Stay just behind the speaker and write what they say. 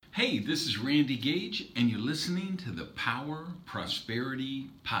Hey, this is Randy Gage, and you're listening to the Power Prosperity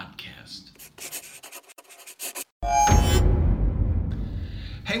Podcast.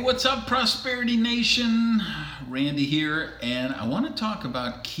 Hey, what's up, Prosperity Nation? Randy here, and I want to talk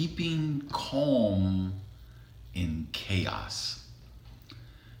about keeping calm in chaos.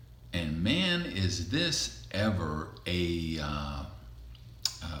 And man, is this ever a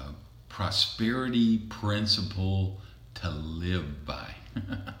prosperity principle to live by.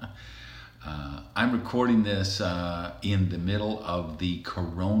 I'm recording this in the middle of the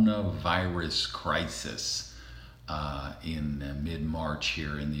coronavirus crisis in mid-March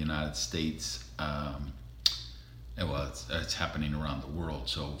here in the United States. It's happening around the world.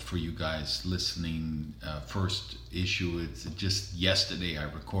 So for you guys listening, first issue, it's just yesterday I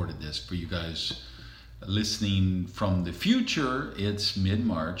recorded this. For you guys listening from the future, it's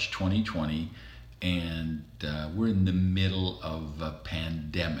mid-March 2020. And we're in the middle of a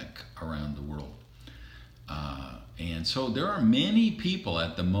pandemic around the world. And so there are many people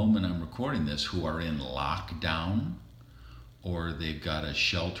at the moment I'm recording this who are in lockdown, or they've got a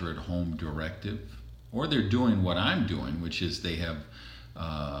shelter at home directive, or they're doing what I'm doing, which is they have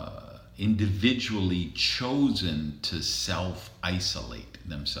individually chosen to self-isolate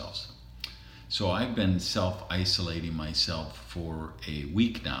themselves. So I've been self-isolating myself for a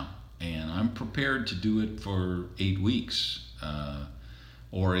week now. And I'm prepared to do it for 8 weeks,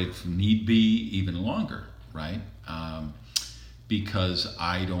 or if need be, even longer, right? Because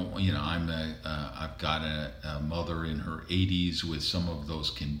I don't, I've got a mother in her 80s with some of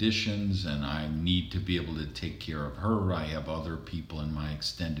those conditions, and I need to be able to take care of her. I have other people in my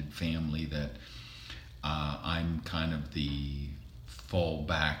extended family that I'm kind of the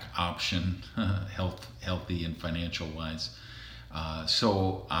fallback option, healthy and financial wise.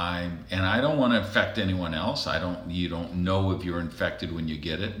 So I don't want to affect anyone else. You don't know if you're infected when you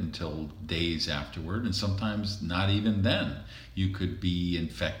get it until days afterward, and sometimes not even then. You could be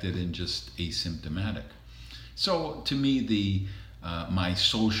infected and just asymptomatic. So to me, my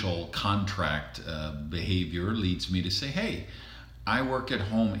social contract behavior leads me to say, hey, I work at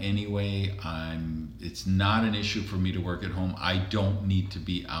home anyway. It's not an issue for me to work at home. I don't need to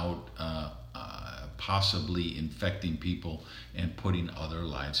be out possibly infecting people and putting other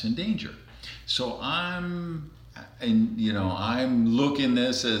lives in danger. So I'm looking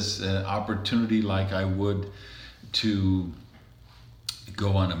this as an opportunity like I would to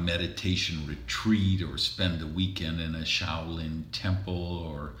go on a meditation retreat or spend a weekend in a Shaolin temple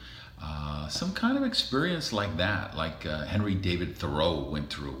or some kind of experience like that, like Henry David Thoreau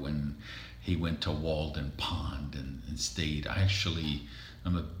went through when he went to Walden Pond and stayed.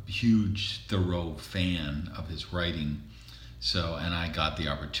 I'm a huge Thoreau fan of his writing. And I got the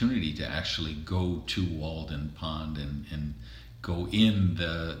opportunity to actually go to Walden Pond and go in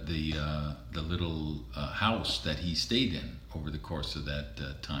the little house that he stayed in over the course of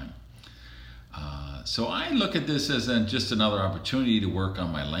that time. So I look at this as just another opportunity to work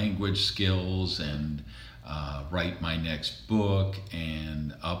on my language skills and write my next book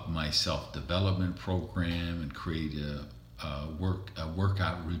and up my self-development program and create a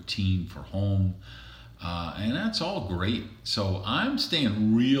workout routine for home. And that's all great. So I'm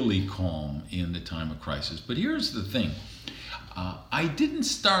staying really calm in the time of crisis. But here's the thing. I didn't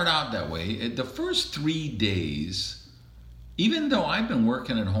start out that way. The first 3 days, even though I've been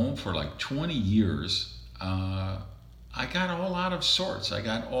working at home for like 20 years, I got all out of sorts. I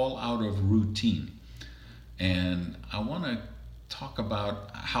got all out of routine. And I want to talk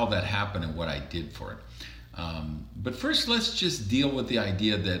about how that happened and what I did for it. But first, let's just deal with the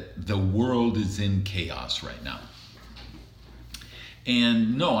idea that the world is in chaos right now.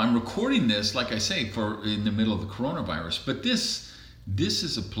 And no, I'm recording this, like I say, for in the middle of the coronavirus, but this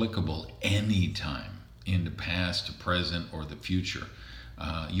is applicable anytime in the past, the present, or the future.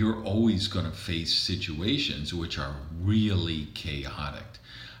 You're always going to face situations which are really chaotic.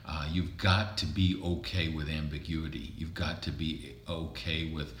 You've got to be okay with ambiguity. You've got to be okay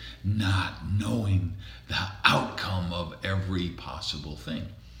with not knowing the outcome of every possible thing.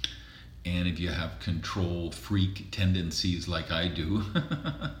 And if you have control freak tendencies like I do,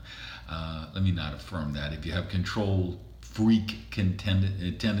 let me not affirm that. If you have control freak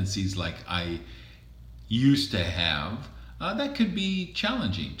tendencies like I used to have, that could be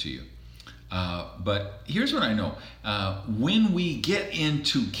challenging to you. But here's what I know. When we get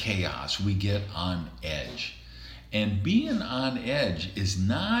into chaos, we get on edge. And being on edge is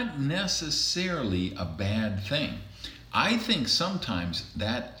not necessarily a bad thing. I think sometimes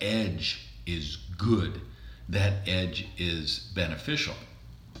that edge is good. That edge is beneficial.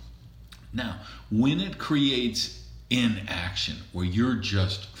 Now, when it creates inaction, where you're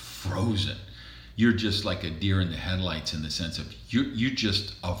just frozen. You're just like a deer in the headlights in the sense of you're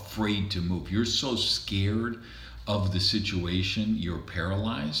just afraid to move. You're so scared of the situation, you're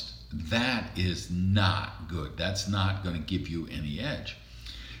paralyzed. That is not good. That's not going to give you any edge.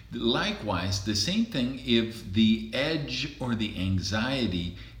 Likewise, the same thing if the edge or the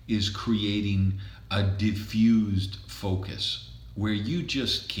anxiety is creating a diffused focus where you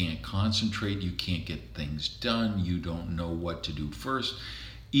just can't concentrate, you can't get things done, you don't know what to do first.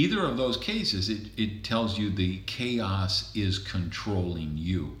 Either of those cases, it tells you the chaos is controlling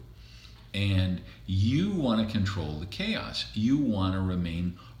you. And you want to control the chaos. You want to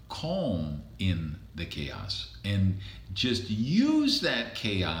remain calm in the chaos. And just use that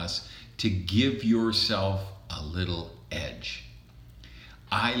chaos to give yourself a little edge.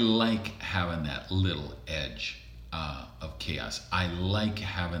 I like having that little edge of chaos. I like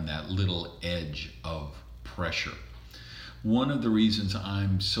having that little edge of pressure. One of the reasons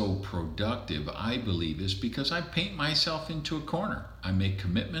I'm so productive, I believe, is because I paint myself into a corner. I make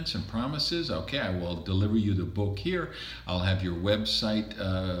commitments and promises. Okay, I will deliver you the book here. I'll have your website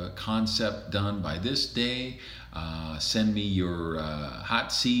concept done by this day. Send me your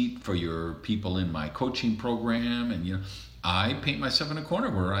hot seat for your people in my coaching program. And I paint myself in a corner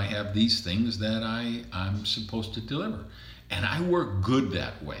where I have these things that I'm supposed to deliver. And I work good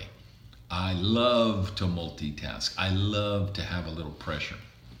that way. I love to multitask. I love to have a little pressure.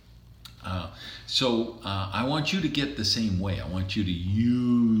 So I want you to get the same way. I want you to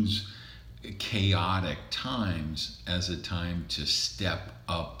use chaotic times as a time to step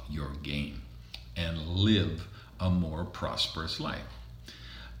up your game and live a more prosperous life.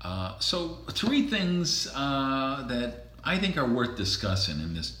 So 3 things that I think are worth discussing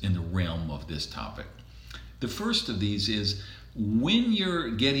in the realm of this topic. The first of these is when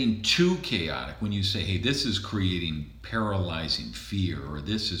you're getting too chaotic, when you say, hey, this is creating paralyzing fear, or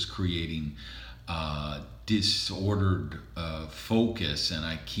this is creating disordered focus and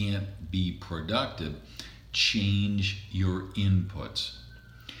I can't be productive, change your inputs.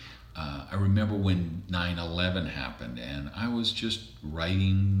 I remember when 9/11 happened and I was just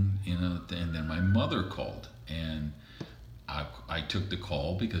writing, and then my mother called, and I took the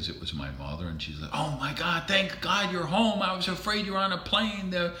call because it was my mother, and she's like, oh my God, thank God you're home. I was afraid you were on a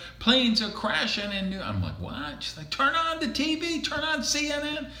plane. The planes are crashing. And I'm like, what? She's like, turn on the TV, turn on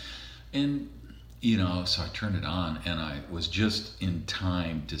CNN. And, so I turned it on, and I was just in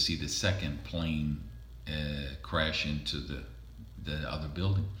time to see the second plane crash into the other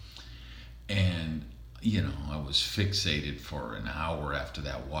building. And, I was fixated for an hour after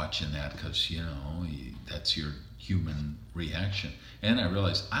that watching that because, that's your human reaction. And I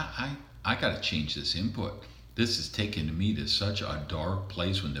realized I got to change this input. This has taken me to such a dark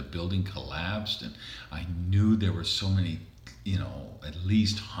place when the building collapsed, and I knew there were so many, at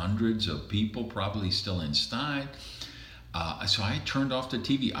least hundreds of people probably still inside. So I turned off the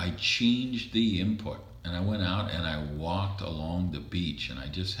TV. I changed the input, and I went out and I walked along the beach, and I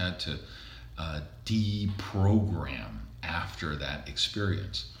just had to deprogram after that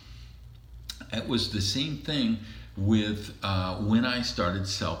experience. It was the same thing with when I started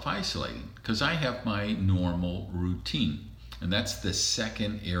self-isolating, because I have my normal routine. And that's the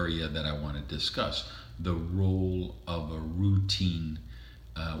second area that I want to discuss, the role of a routine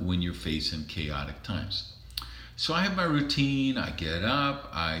when you're facing chaotic times. So I have my routine. I get up,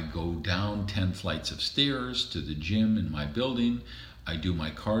 I go down 10 flights of stairs to the gym in my building. I do my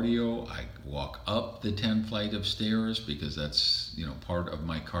cardio. I walk up the 10 flight of stairs because that's part of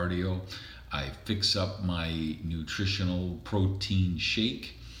my cardio. I fix up my nutritional protein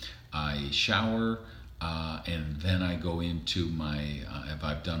shake. I shower, and then I go into my, if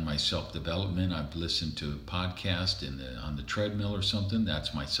I've done my self-development, I've listened to a podcast on the treadmill or something,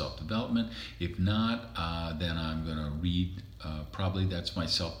 that's my self-development. If not, then I'm going to read, probably that's my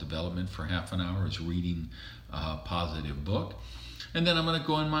self-development for half an hour, is reading a positive book. And then I'm going to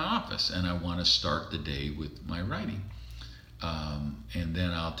go in my office, and I want to start the day with my writing. And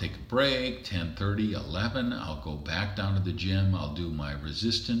then I'll take a break, 10:30, 11. I'll go back down to the gym. I'll do my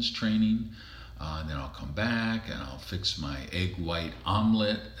resistance training. Then I'll come back and I'll fix my egg white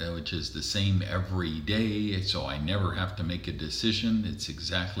omelet, which is the same every day. So I never have to make a decision. It's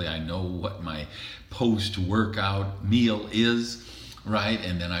exactly, I know what my post-workout meal is, right?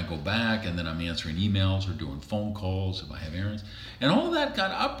 And then I go back and then I'm answering emails or doing phone calls if I have errands. And all that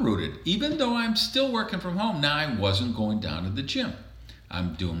got uprooted. Even though I'm still working from home, now I wasn't going down to the gym.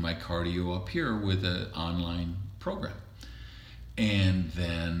 I'm doing my cardio up here with an online program. And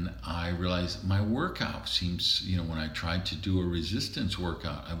then I realized my workout seems, when I tried to do a resistance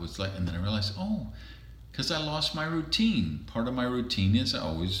workout, I was like, and then I realized, because I lost my routine. Part of my routine is I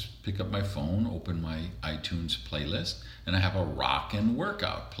always pick up my phone, open my iTunes playlist, and I have a rock and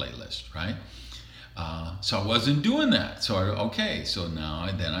workout playlist, right? So I wasn't doing that. So now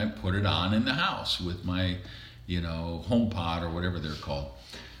I put it on in the house with my, HomePod or whatever they're called.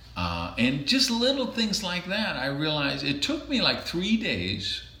 And just little things like that. I realized it took me like 3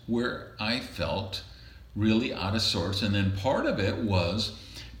 days where I felt really out of sorts. And then part of it was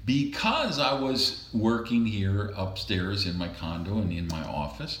because I was working here upstairs in my condo and in my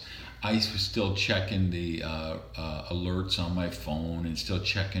office, I was still checking the alerts on my phone and still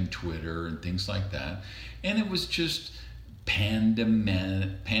checking Twitter and things like that. And it was just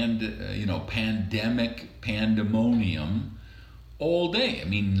pandemic pandemonium all day. I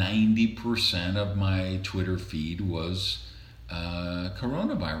mean, 90% of my Twitter feed was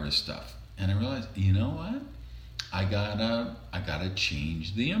coronavirus stuff. And I realized, you know what? I gotta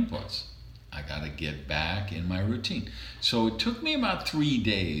change the inputs. I gotta get back in my routine. So it took me about 3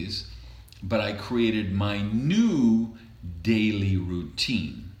 days, but I created my new daily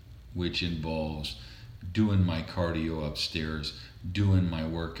routine, which involves doing my cardio upstairs, doing my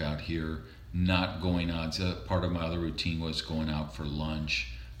workout here, not going out. So part of my other routine was going out for lunch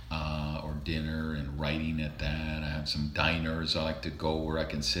or dinner and writing at that. I have some diners I like to go where I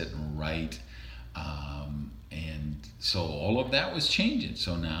can sit and write. And so all of that was changing.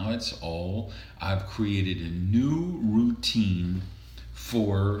 So now I've created a new routine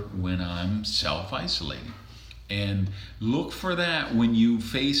for when I'm self-isolating. And look for that when you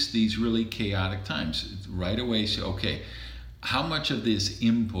face these really chaotic times. Right away say, okay, how much of this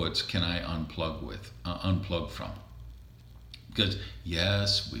inputs can I unplug from? Because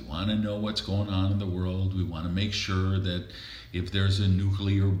yes, we want to know what's going on in the world. We want to make sure that if there's a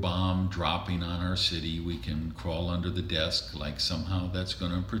nuclear bomb dropping on our city, we can crawl under the desk like somehow that's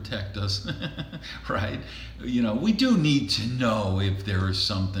going to protect us, right? We do need to know if there is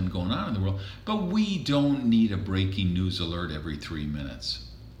something going on in the world, but we don't need a breaking news alert every 3 minutes.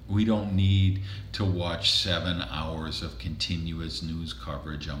 We don't need to watch 7 hours of continuous news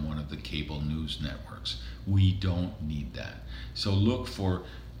coverage on one of the cable news networks. We don't need that. So look for,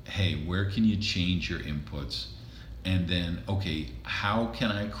 hey, where can you change your inputs? And then, okay, how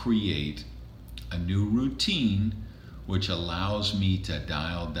can I create a new routine which allows me to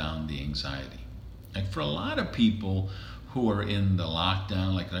dial down the anxiety? Like for a lot of people who are in the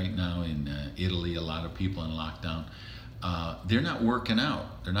lockdown, like right now in Italy, a lot of people in lockdown, they're not working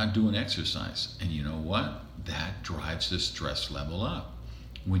out. They're not doing exercise. And you know what? That drives the stress level up.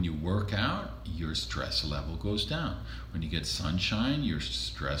 When you work out, your stress level goes down. When you get sunshine, your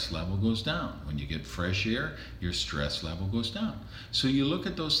stress level goes down. When you get fresh air, your stress level goes down. So you look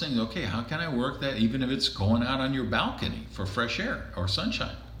at those things, okay, how can I work that even if it's going out on your balcony for fresh air or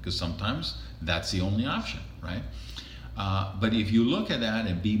sunshine? Because sometimes that's the only option, right? But if you look at that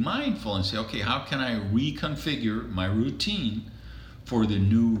and be mindful and say, okay, how can I reconfigure my routine for the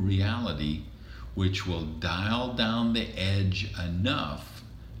new reality, which will dial down the edge enough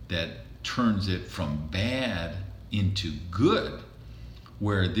that turns it from bad into good,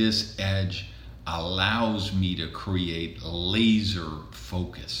 where this edge allows me to create laser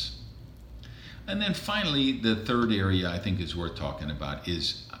focus. And then finally, the third area I think is worth talking about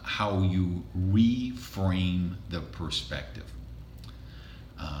is how you reframe the perspective.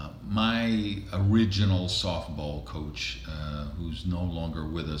 My original softball coach, who's no longer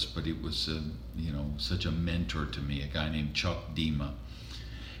with us, but it was such a mentor to me, a guy named Chuck Dima.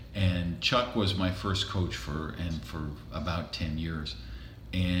 And Chuck was my first coach for about 10 years.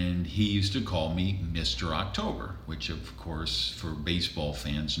 And he used to call me Mr. October, which of course for baseball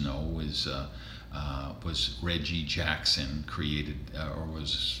fans know was Reggie Jackson created or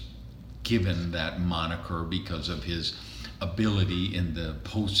was given that moniker because of his ability in the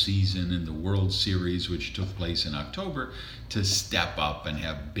postseason in the World Series, which took place in October, to step up and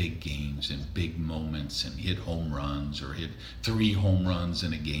have big games and big moments and hit home runs or hit 3 home runs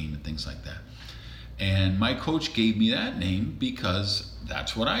in a game and things like that. And my coach gave me that name because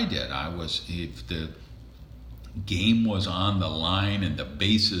that's what I did. If the game was on the line and the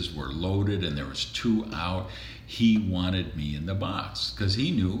bases were loaded and there was 2 out, he wanted me in the box because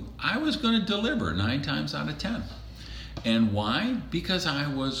he knew I was going to deliver 9 times out of 10. And why? Because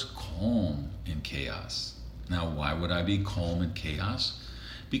I was calm in chaos. Now, why would I be calm in chaos?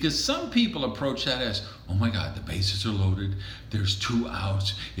 Because some people approach that as, oh my God, the bases are loaded, there's 2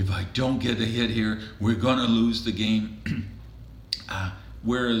 outs, if I don't get a hit here, we're going to lose the game.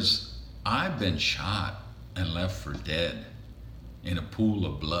 Whereas I've been shot and left for dead in a pool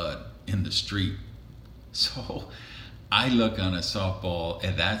of blood in the street. So I look on a softball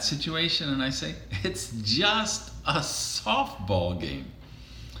at that situation and I say, it's just a softball game.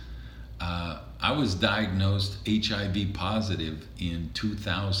 I was diagnosed HIV positive in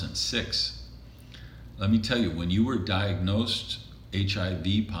 2006. Let me tell you, when you were diagnosed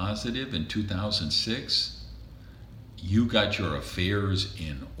HIV positive in 2006, you got your affairs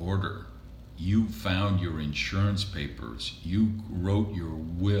in order. You found your insurance papers. You wrote your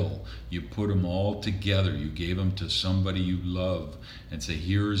will. You put them all together. You gave them to somebody you love and say,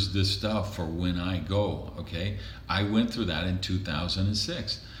 here's the stuff for when I go, okay? I went through that in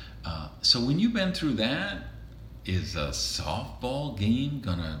 2006. So when you've been through that, is a softball game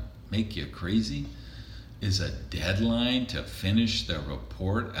gonna make you crazy? Is a deadline to finish the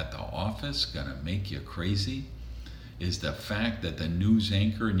report at the office gonna make you crazy? Is the fact that the news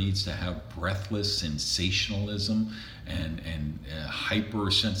anchor needs to have breathless sensationalism and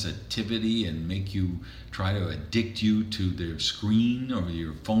hypersensitivity and make you try to addict you to their screen or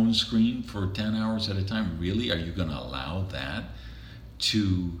your phone screen for 10 hours at a time? Really? Are you going to allow that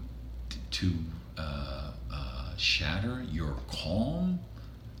to shatter your calm?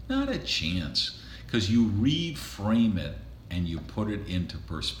 Not a chance, because you reframe it and you put it into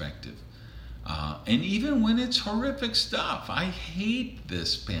perspective. And even when it's horrific stuff, I hate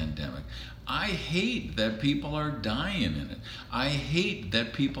this pandemic. I hate that people are dying in it. I hate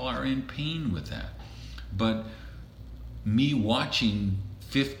that people are in pain with that. But me watching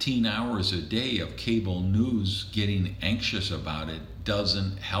 15 hours a day of cable news, getting anxious about it,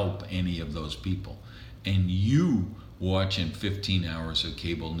 doesn't help any of those people. And you watching 15 hours of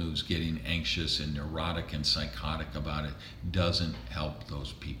cable news, getting anxious and neurotic and psychotic about it, doesn't help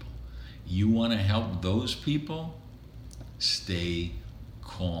those people. You want to help those people? Stay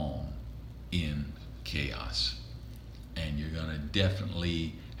calm in chaos. And you're going to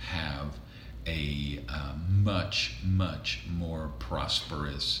definitely have a much, much more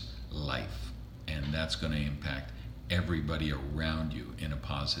prosperous life. And that's going to impact everybody around you in a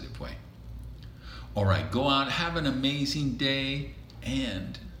positive way. All right, go out, have an amazing day,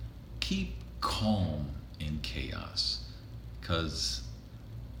 and keep calm in chaos, because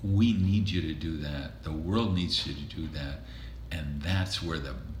we need you to do that. The world needs you to do that. And that's where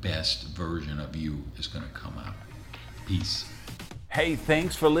the best version of you is going to come out. Peace. Hey,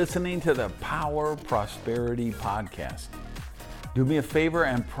 thanks for listening to the Power Prosperity Podcast. Do me a favor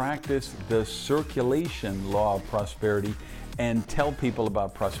and practice the circulation law of prosperity and tell people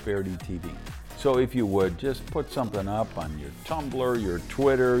about Prosperity TV. So if you would, just put something up on your Tumblr, your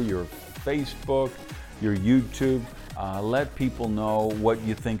Twitter, your Facebook, your YouTube. Let people know what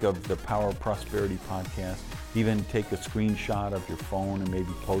you think of the Power Prosperity Podcast. Even take a screenshot of your phone and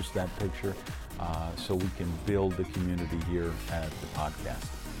maybe post that picture so we can build the community here at the podcast.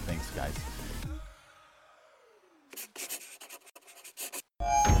 Thanks, guys.